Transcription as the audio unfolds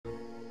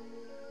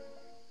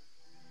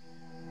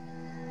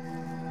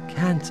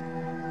can't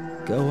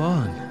go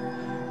on.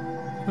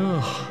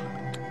 Oh,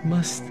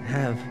 must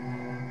have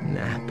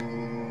nap.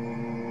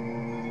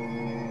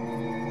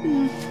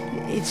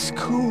 It's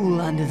cool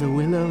under the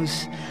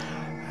willows.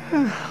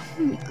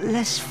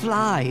 Less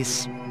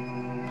flies.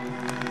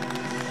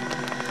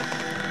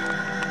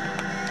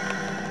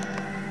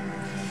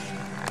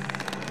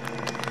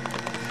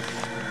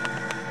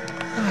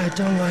 I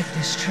don't like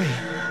this tree.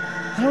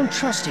 I don't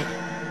trust it.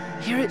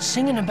 Hear it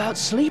singing about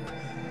sleep?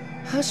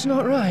 That's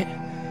not right.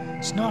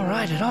 It's not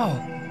right at all.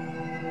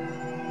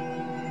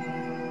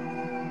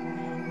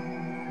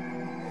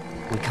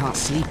 We can't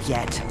sleep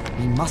yet.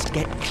 We must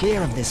get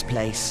clear of this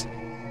place.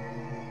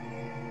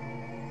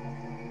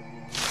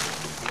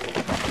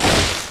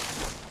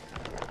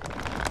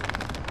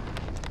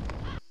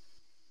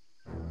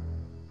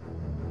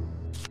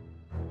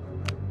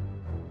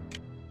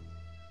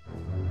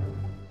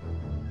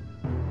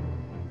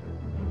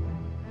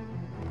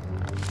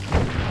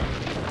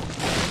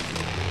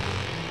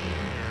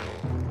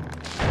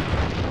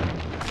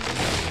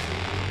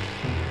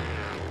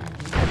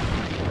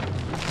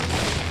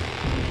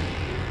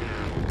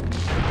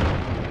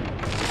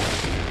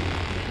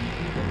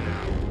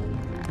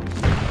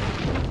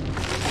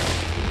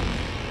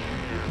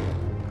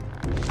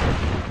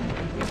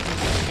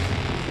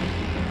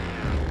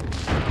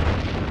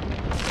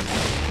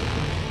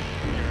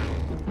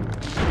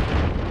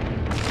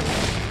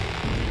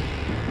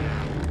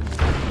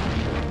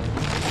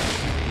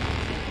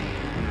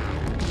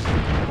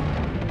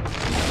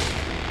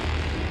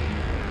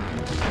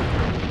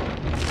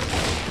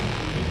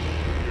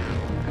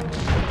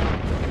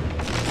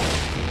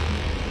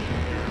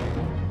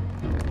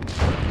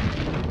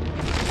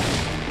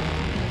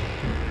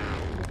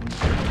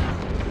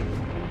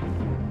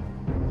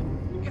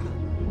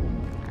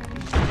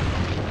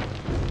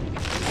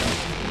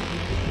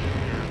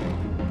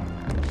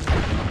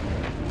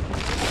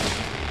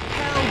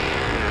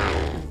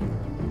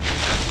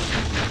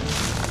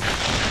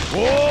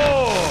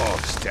 Whoa!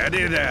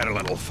 Steady there,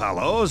 little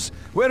fellows.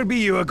 Where be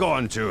you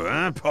a-going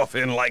to,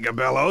 puffing like a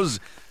bellows?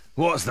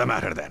 What's the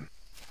matter, then?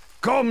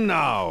 Come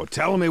now,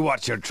 tell me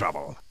what's your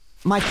trouble.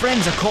 My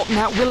friends are caught in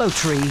that willow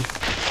tree.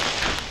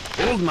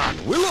 Old man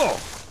Willow?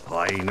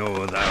 I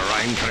know the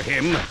rhyme for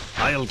him.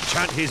 I'll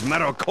chant his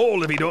marrow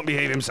cold if he don't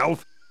behave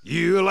himself.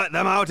 You let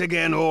them out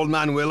again, old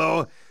man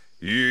Willow.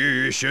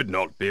 You should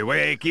not be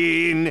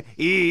waking.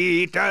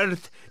 Eat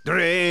earth,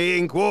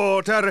 drink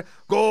water,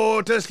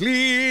 go to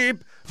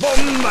sleep.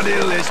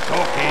 Bombadil is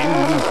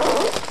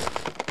talking.